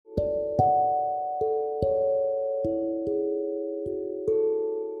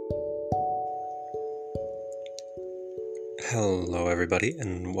Hello, everybody,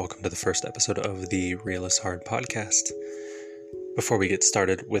 and welcome to the first episode of the Real is Hard podcast. Before we get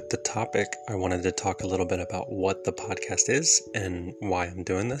started with the topic, I wanted to talk a little bit about what the podcast is and why I'm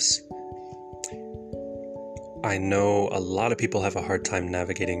doing this. I know a lot of people have a hard time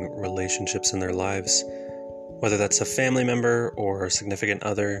navigating relationships in their lives, whether that's a family member or a significant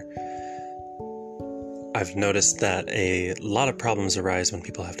other. I've noticed that a lot of problems arise when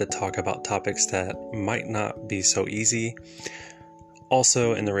people have to talk about topics that might not be so easy.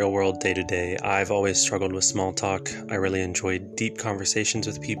 Also, in the real world, day to day, I've always struggled with small talk. I really enjoy deep conversations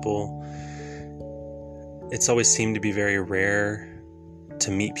with people. It's always seemed to be very rare to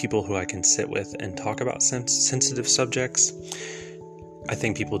meet people who I can sit with and talk about sensitive subjects. I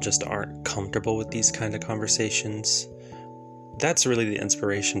think people just aren't comfortable with these kind of conversations. That's really the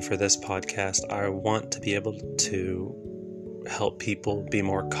inspiration for this podcast. I want to be able to help people be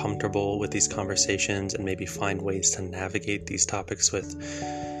more comfortable with these conversations and maybe find ways to navigate these topics with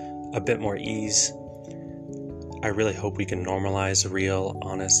a bit more ease. I really hope we can normalize real,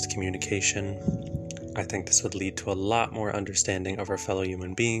 honest communication. I think this would lead to a lot more understanding of our fellow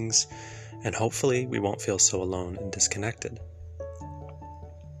human beings, and hopefully we won't feel so alone and disconnected.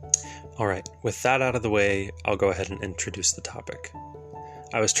 Alright, with that out of the way, I'll go ahead and introduce the topic.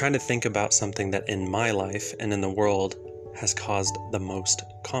 I was trying to think about something that in my life and in the world has caused the most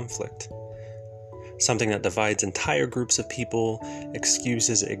conflict. Something that divides entire groups of people,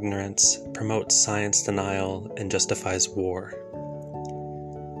 excuses ignorance, promotes science denial, and justifies war.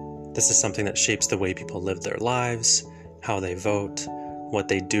 This is something that shapes the way people live their lives, how they vote, what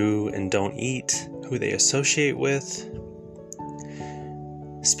they do and don't eat, who they associate with.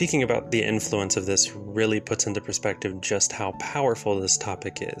 Speaking about the influence of this really puts into perspective just how powerful this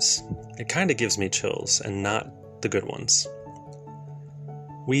topic is. It kind of gives me chills, and not the good ones.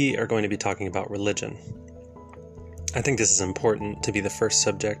 We are going to be talking about religion. I think this is important to be the first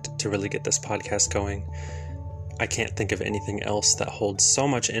subject to really get this podcast going. I can't think of anything else that holds so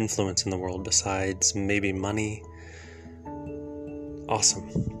much influence in the world besides maybe money. Awesome.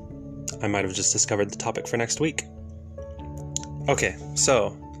 I might have just discovered the topic for next week. Okay,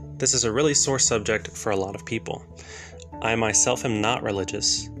 so this is a really sore subject for a lot of people. I myself am not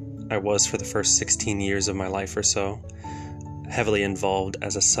religious. I was for the first 16 years of my life or so, heavily involved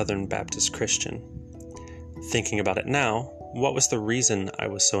as a Southern Baptist Christian. Thinking about it now, what was the reason I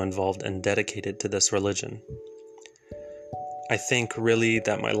was so involved and dedicated to this religion? I think really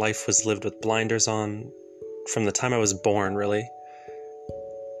that my life was lived with blinders on from the time I was born, really.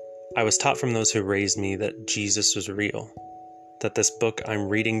 I was taught from those who raised me that Jesus was real, that this book I'm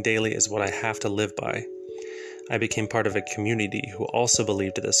reading daily is what I have to live by. I became part of a community who also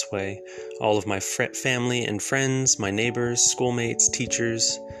believed this way. All of my family and friends, my neighbors, schoolmates,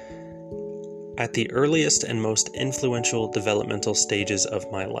 teachers, at the earliest and most influential developmental stages of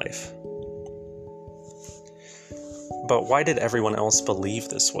my life. But why did everyone else believe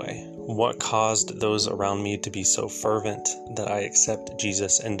this way? What caused those around me to be so fervent that I accept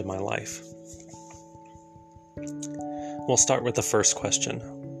Jesus into my life? We'll start with the first question.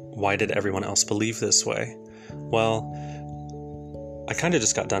 Why did everyone else believe this way? Well, I kind of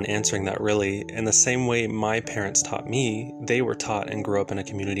just got done answering that really. In the same way my parents taught me, they were taught and grew up in a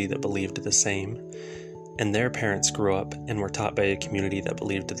community that believed the same. And their parents grew up and were taught by a community that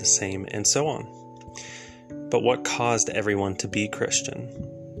believed the same, and so on. But what caused everyone to be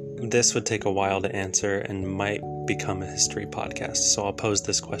Christian? This would take a while to answer and might become a history podcast, so I'll pose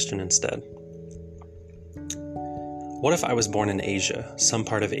this question instead. What if I was born in Asia, some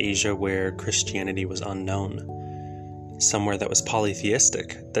part of Asia where Christianity was unknown? Somewhere that was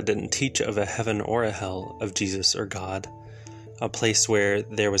polytheistic, that didn't teach of a heaven or a hell, of Jesus or God? A place where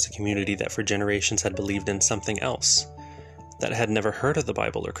there was a community that for generations had believed in something else, that had never heard of the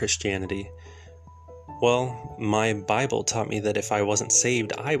Bible or Christianity? Well, my Bible taught me that if I wasn't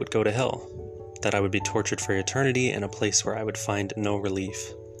saved, I would go to hell, that I would be tortured for eternity in a place where I would find no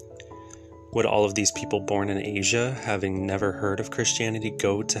relief. Would all of these people born in Asia, having never heard of Christianity,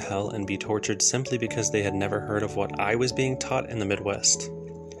 go to hell and be tortured simply because they had never heard of what I was being taught in the Midwest?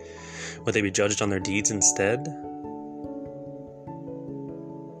 Would they be judged on their deeds instead?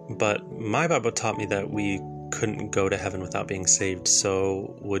 But my Bible taught me that we couldn't go to heaven without being saved,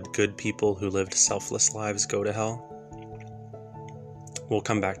 so would good people who lived selfless lives go to hell? We'll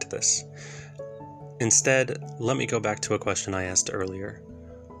come back to this. Instead, let me go back to a question I asked earlier.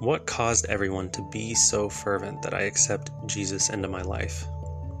 What caused everyone to be so fervent that I accept Jesus into my life?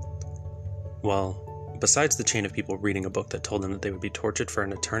 Well, besides the chain of people reading a book that told them that they would be tortured for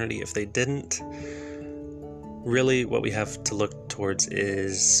an eternity if they didn't, really what we have to look towards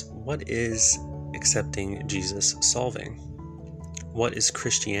is, what is accepting Jesus solving? What is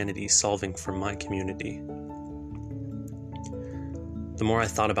Christianity solving for my community? The more I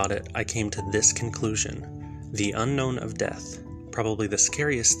thought about it, I came to this conclusion. The unknown of death, probably the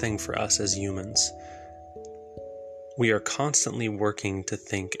scariest thing for us as humans. We are constantly working to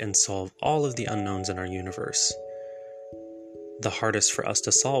think and solve all of the unknowns in our universe. The hardest for us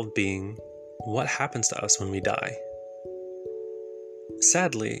to solve being, what happens to us when we die?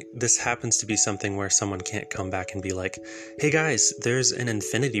 Sadly, this happens to be something where someone can't come back and be like, hey guys, there's an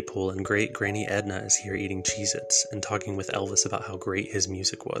infinity pool and great Granny Edna is here eating Cheez-Its and talking with Elvis about how great his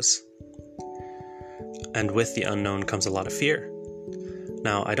music was. And with the unknown comes a lot of fear.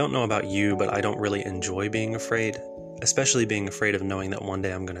 Now, I don't know about you, but I don't really enjoy being afraid, especially being afraid of knowing that one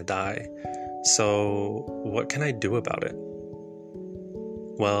day I'm going to die. So, what can I do about it?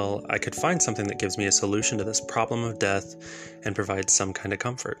 Well, I could find something that gives me a solution to this problem of death and provides some kind of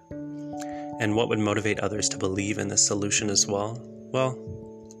comfort. And what would motivate others to believe in this solution as well? Well,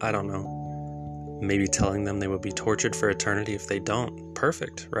 I don't know. Maybe telling them they will be tortured for eternity if they don't.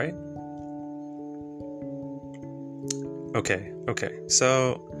 Perfect, right? Okay.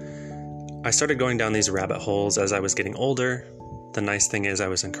 So I started going down these rabbit holes as I was getting older. The nice thing is I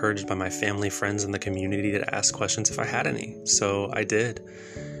was encouraged by my family, friends, and the community to ask questions if I had any. So I did.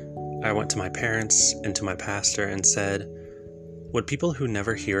 I went to my parents and to my pastor and said, would people who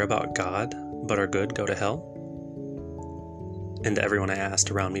never hear about God but are good go to hell? And everyone I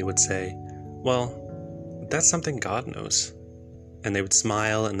asked around me would say, well, that's something God knows. And they would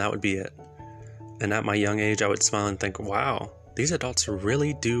smile and that would be it. And at my young age, I would smile and think, wow, these adults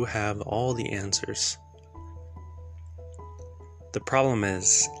really do have all the answers. The problem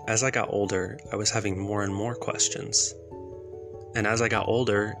is, as I got older, I was having more and more questions. And as I got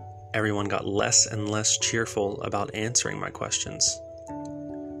older, everyone got less and less cheerful about answering my questions.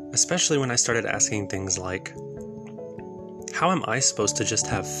 Especially when I started asking things like, how am I supposed to just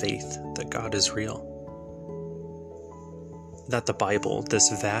have faith that God is real? That the Bible, this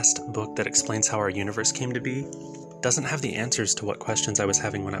vast book that explains how our universe came to be, doesn't have the answers to what questions I was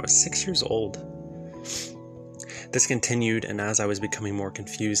having when I was 6 years old. This continued, and as I was becoming more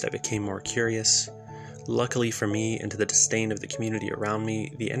confused, I became more curious. Luckily for me, and to the disdain of the community around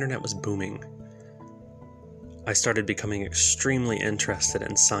me, the internet was booming. I started becoming extremely interested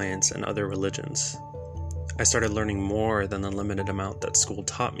in science and other religions. I started learning more than the limited amount that school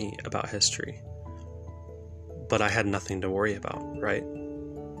taught me about history. But I had nothing to worry about, right?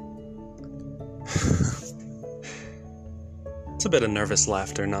 It's a bit of nervous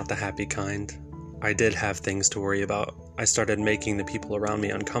laughter, not the happy kind. I did have things to worry about. I started making the people around me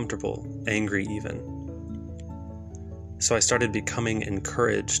uncomfortable, angry even. So I started becoming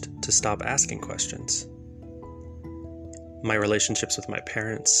encouraged to stop asking questions. My relationships with my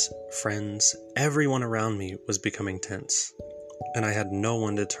parents, friends, everyone around me was becoming tense, and I had no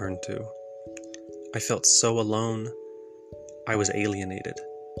one to turn to. I felt so alone. I was alienated.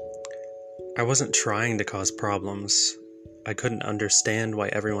 I wasn't trying to cause problems. I couldn't understand why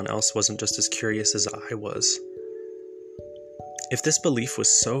everyone else wasn't just as curious as I was. If this belief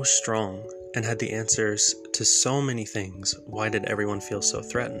was so strong and had the answers to so many things, why did everyone feel so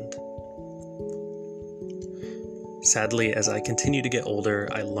threatened? Sadly, as I continued to get older,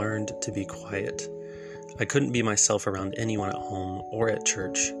 I learned to be quiet. I couldn't be myself around anyone at home or at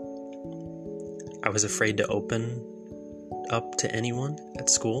church. I was afraid to open up to anyone at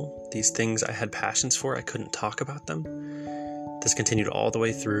school. These things I had passions for, I couldn't talk about them. This continued all the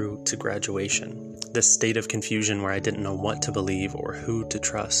way through to graduation. This state of confusion where I didn't know what to believe or who to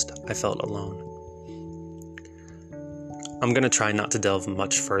trust. I felt alone. I'm going to try not to delve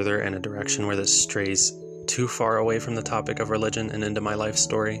much further in a direction where this strays too far away from the topic of religion and into my life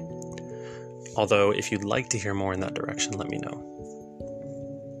story. Although, if you'd like to hear more in that direction, let me know.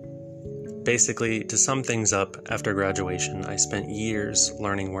 Basically, to sum things up, after graduation, I spent years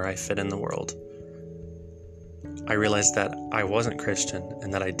learning where I fit in the world. I realized that I wasn't Christian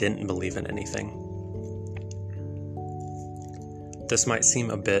and that I didn't believe in anything. This might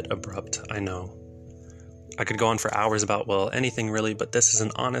seem a bit abrupt, I know. I could go on for hours about, well, anything really, but this is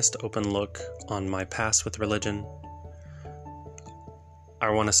an honest, open look on my past with religion.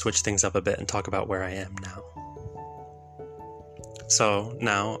 I want to switch things up a bit and talk about where I am now. So,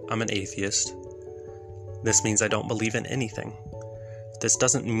 now I'm an atheist. This means I don't believe in anything. This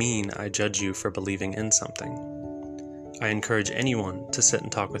doesn't mean I judge you for believing in something. I encourage anyone to sit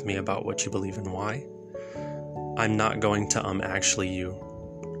and talk with me about what you believe and why. I'm not going to actually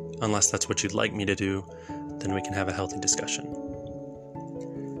you. Unless that's what you'd like me to do, then we can have a healthy discussion.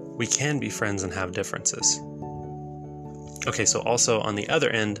 We can be friends and have differences. Okay, so also on the other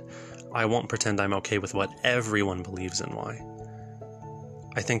end, I won't pretend I'm okay with what everyone believes and why.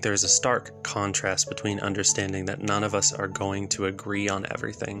 I think there is a stark contrast between understanding that none of us are going to agree on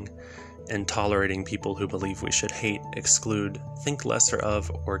everything and tolerating people who believe we should hate, exclude, think lesser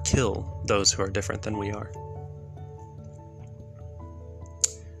of, or kill those who are different than we are.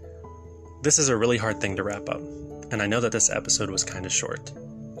 This is a really hard thing to wrap up, and I know that this episode was kind of short.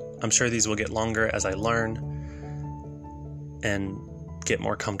 I'm sure these will get longer as I learn and get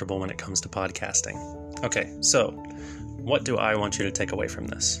more comfortable when it comes to podcasting. Okay, so what do I want you to take away from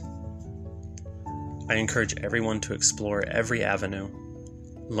this? I encourage everyone to explore every avenue,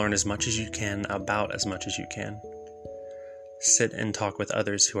 learn as much as you can about as much as you can. Sit and talk with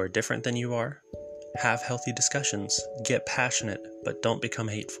others who are different than you are. Have healthy discussions. Get passionate, but don't become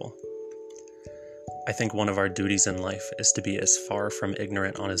hateful. I think one of our duties in life is to be as far from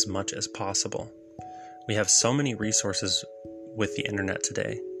ignorant on as much as possible. We have so many resources with the internet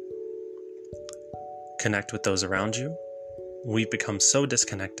today. Connect with those around you. We've become so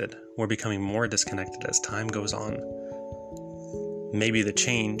disconnected. We're becoming more disconnected as time goes on. Maybe the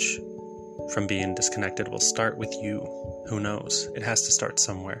change from being disconnected will start with you. Who knows? It has to start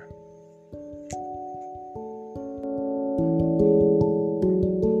somewhere.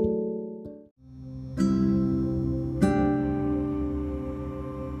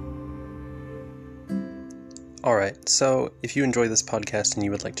 Alright, so if you enjoy this podcast and you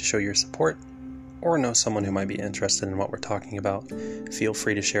would like to show your support, or know someone who might be interested in what we're talking about, feel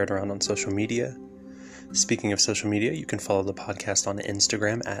free to share it around on social media. Speaking of social media, you can follow the podcast on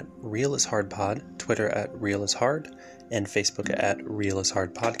Instagram at RealIsHardPod, Twitter at RealIsHard, and Facebook at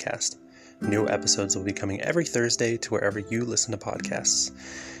RealIsHardPodcast. New episodes will be coming every Thursday to wherever you listen to podcasts.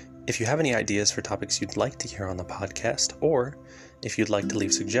 If you have any ideas for topics you'd like to hear on the podcast, or if you'd like to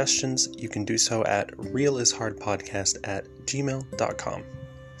leave suggestions, you can do so at realishardpodcast@gmail.com.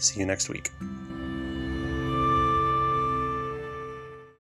 See you next week.